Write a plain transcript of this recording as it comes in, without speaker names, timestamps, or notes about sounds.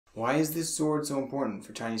Why is this sword so important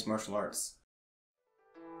for Chinese martial arts?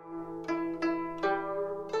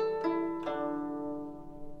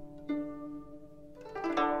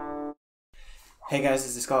 Hey guys,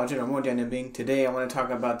 this is Scholar General Jian. Today I want to talk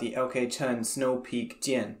about the LK Chen Snow Peak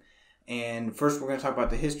Jian. And first we're going to talk about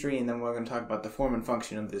the history, and then we're going to talk about the form and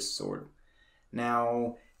function of this sword.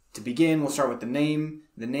 Now, to begin, we'll start with the name.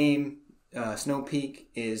 The name, Snow Peak,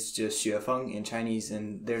 is just Xuefeng in Chinese,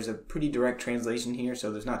 and there's a pretty direct translation here,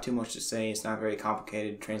 so there's not too much to say. It's not a very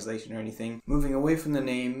complicated translation or anything. Moving away from the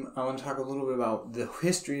name, I want to talk a little bit about the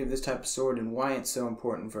history of this type of sword and why it's so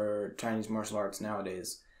important for Chinese martial arts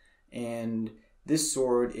nowadays. And this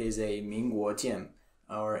sword is a Mingguo Jian,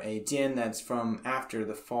 or a Jian that's from after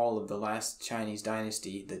the fall of the last Chinese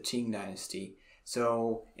dynasty, the Qing dynasty.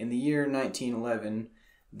 So in the year 1911,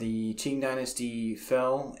 the Qing dynasty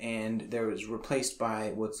fell and there was replaced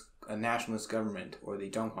by what's a nationalist government, or the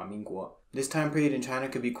Mingguo. This time period in China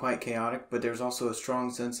could be quite chaotic, but there was also a strong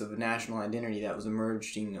sense of national identity that was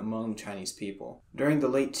emerging among Chinese people. During the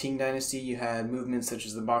late Qing dynasty, you had movements such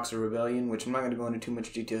as the Boxer Rebellion, which I'm not going to go into too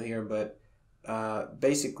much detail here, but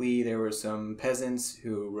basically there were some peasants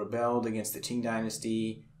who rebelled against the Qing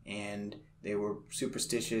dynasty, and they were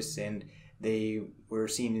superstitious, and they were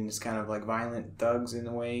seen as kind of like violent thugs in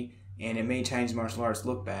a way, and it made Chinese martial arts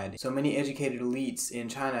look bad. So many educated elites in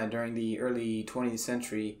China during the early 20th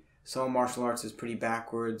century saw martial arts as pretty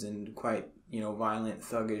backwards and quite, violent,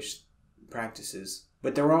 thuggish practices.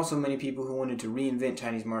 But there were also many people who wanted to reinvent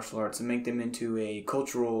Chinese martial arts and make them into a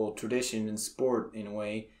cultural tradition and sport in a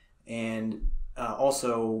way, and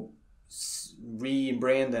also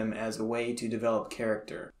rebrand them as a way to develop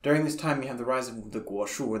character. During this time, you have the rise of the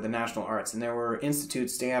Guoshu, or the national arts, and there were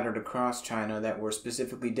institutes scattered across China that were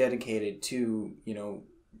specifically dedicated to,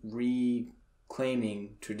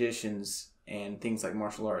 reclaiming traditions and things like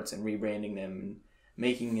martial arts and rebranding them and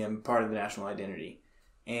making them part of the national identity.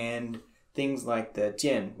 And things like the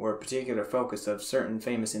Jian were a particular focus of certain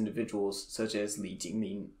famous individuals, such as Li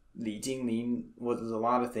Jinglin. Li Jinglin was a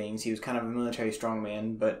lot of things. He was kind of a military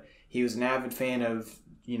strongman, but he was an avid fan of,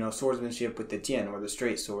 swordsmanship with the Jian, or the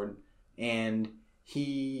straight sword. And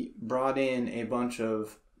he brought in a bunch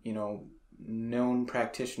of, known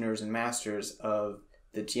practitioners and masters of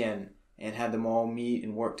the Jian and had them all meet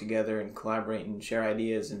and work together and collaborate and share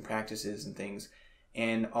ideas and practices and things.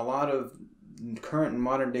 And a lot of current and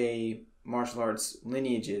modern day martial arts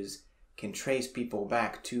lineages can trace people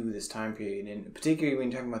back to this time period, and particularly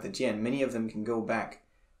when you're talking about the Jian, many of them can go back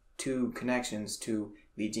to connections to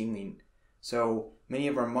Li Jinglin. So many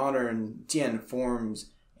of our modern Jian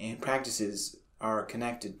forms and practices are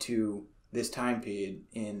connected to this time period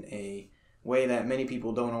in a way that many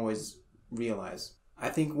people don't always realize. I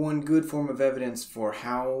think one good form of evidence for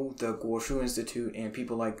how the Guoshu Institute and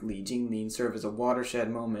people like Li Jinglin serve as a watershed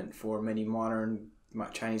moment for many modern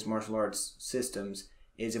Chinese martial arts systems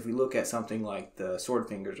is if we look at something like the sword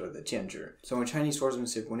fingers, or the jianzhi. So in Chinese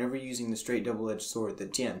swordsmanship, whenever you're using the straight double-edged sword, the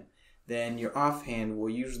jian, then your offhand will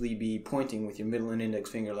usually be pointing with your middle and index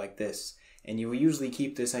finger like this. And you will usually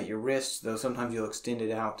keep this at your wrist, though sometimes you'll extend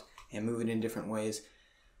it out and move it in different ways.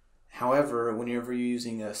 However, whenever you're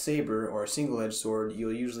using a saber or a single-edged sword,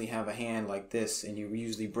 you'll usually have a hand like this, and you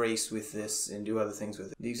usually brace with this and do other things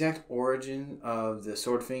with it. The exact origin of the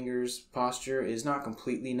sword fingers posture is not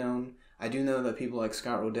completely known. I do know that people like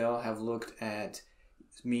Scott Rodell have looked at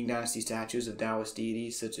Ming Dynasty statues of Taoist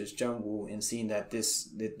deities such as Zhengwu and seen that the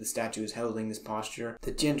statue is holding this posture.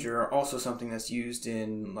 The jianzhi are also something that's used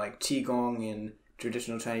in like Qigong and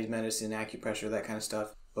traditional Chinese medicine, acupressure, that kind of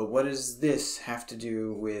stuff. But what does this have to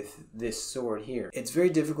do with this sword here? It's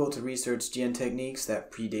very difficult to research Jian techniques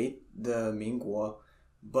that predate the Mingguo,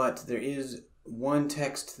 but there is one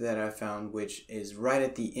text that I found which is right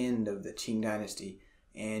at the end of the Qing dynasty.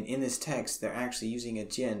 And in this text, they're actually using a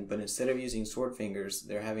jian, but instead of using sword fingers,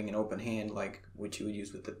 they're having an open hand like which you would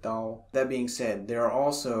use with the dao. That being said, there are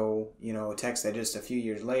also, a text that just a few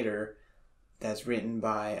years later that's written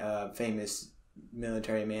by a famous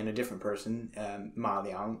military man, a different person, Ma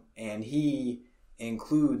Liang, and he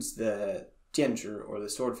includes the jianzhi, or the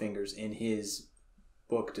sword fingers, in his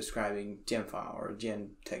book describing jianfa, or Jian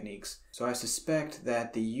techniques. So I suspect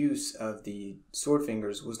that the use of the sword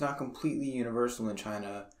fingers was not completely universal in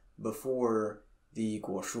China before the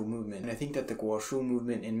Guoshu movement. And I think that the Guoshu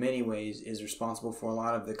movement in many ways is responsible for a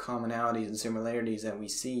lot of the commonalities and similarities that we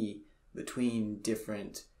see between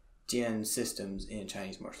different Jian systems in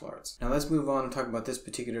Chinese martial arts. Now let's move on and talk about this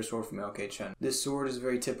particular sword from LK Chen. This sword is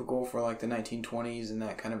very typical for like the 1920s and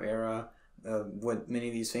that kind of era, what many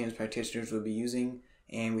of these famous practitioners would be using.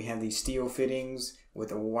 And we have these steel fittings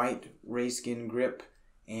with a white rayskin grip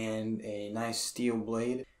and a nice steel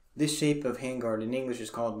blade. This shape of handguard in English is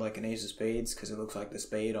called like an ace of spades because it looks like the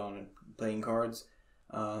spade on playing cards.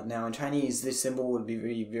 Now in Chinese, this symbol would be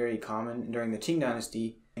very, very common during the Qing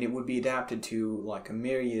dynasty, and it would be adapted to like a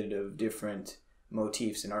myriad of different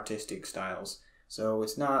motifs and artistic styles. So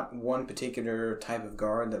it's not one particular type of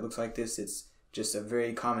guard that looks like this, it's just a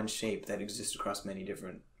very common shape that exists across many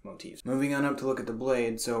different motifs. Moving on up to look at the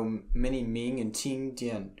blade, so many Ming and Qing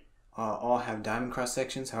Jian all have diamond cross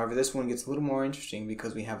sections. However, this one gets a little more interesting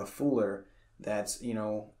because we have a fuller that's, you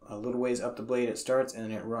know, a little ways up the blade it starts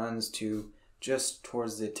and it runs to just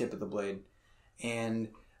towards the tip of the blade. And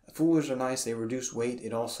fullers are nice, they reduce weight.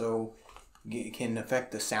 It also can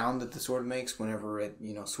affect the sound that the sword makes whenever it,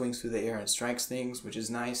 you know, swings through the air and strikes things, which is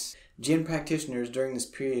nice. Jian practitioners during this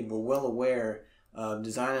period were well aware of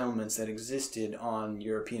design elements that existed on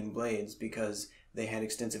European blades because they had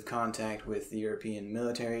extensive contact with the European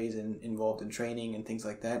militaries and involved in training and things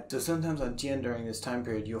like that. So sometimes on Jian during this time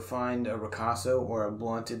period, you'll find a ricasso or a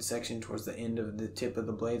blunted section towards the end of the tip of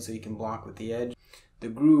the blade so you can block with the edge. The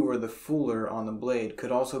groove or the fuller on the blade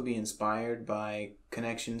could also be inspired by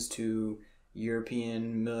connections to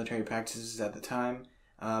European military practices at the time,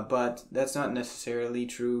 but that's not necessarily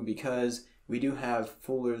true because we do have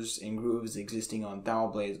fullers and grooves existing on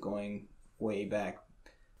Dao blades going way back.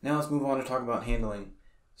 Now let's move on to talk about handling.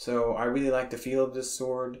 So I really like the feel of this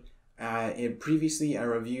sword. Previously I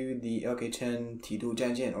reviewed the Chen Tidu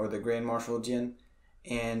Jian or the Grand Marshal Jian,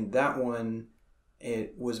 and that one,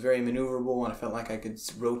 it was very maneuverable and I felt like I could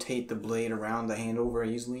rotate the blade around the handle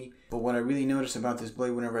very easily. But what I really notice about this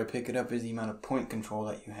blade whenever I pick it up is the amount of point control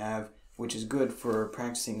that you have, which is good for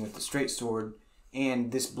practicing with the straight sword.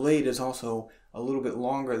 And this blade is also a little bit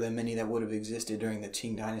longer than many that would have existed during the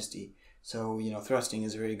Qing dynasty. So, you know, thrusting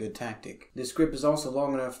is a very good tactic. This grip is also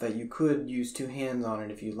long enough that you could use two hands on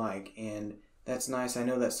it if you like, and that's nice. I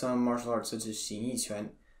know that some martial arts such as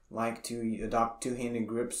Chen like to adopt two-handed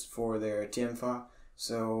grips for their jianfa,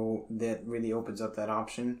 so that really opens up that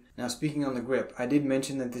option. Now speaking on the grip, I did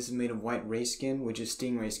mention that this is made of white ray skin, which is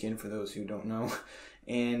stingray skin for those who don't know,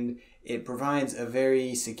 and it provides a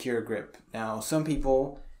very secure grip. Now some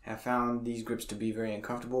people have found these grips to be very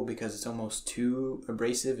uncomfortable because it's almost too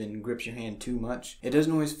abrasive and grips your hand too much. It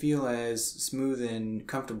doesn't always feel as smooth and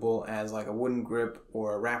comfortable as like a wooden grip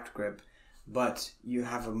or a wrapped grip, but you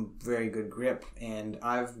have a very good grip. And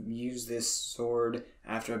I've used this sword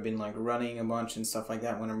after I've been like running a bunch and stuff like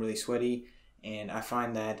that when I'm really sweaty, and I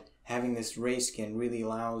find that having this ray skin really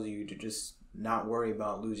allows you to just not worry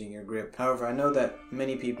about losing your grip. However, I know that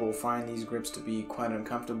many people find these grips to be quite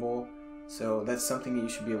uncomfortable, so that's something that you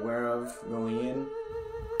should be aware of going in.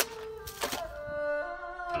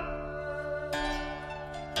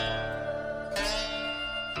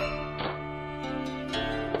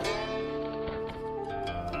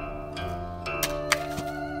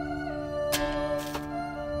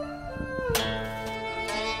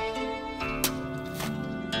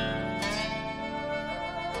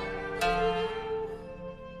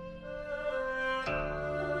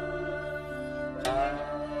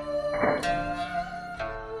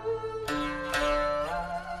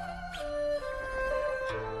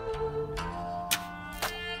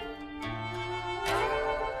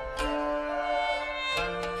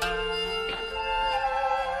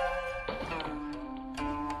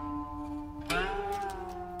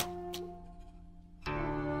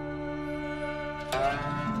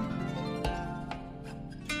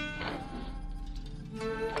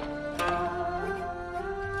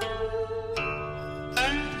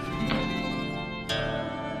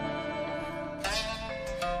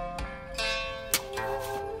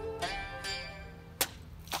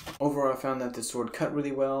 Overall, I found that the sword cut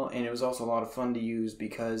really well, and it was also a lot of fun to use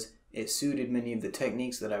because it suited many of the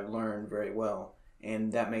techniques that I've learned very well.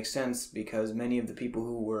 And that makes sense because many of the people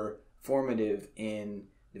who were formative in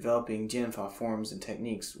developing jianfa forms and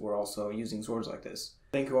techniques were also using swords like this.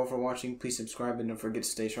 Thank you all for watching. Please subscribe and don't forget to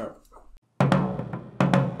stay sharp.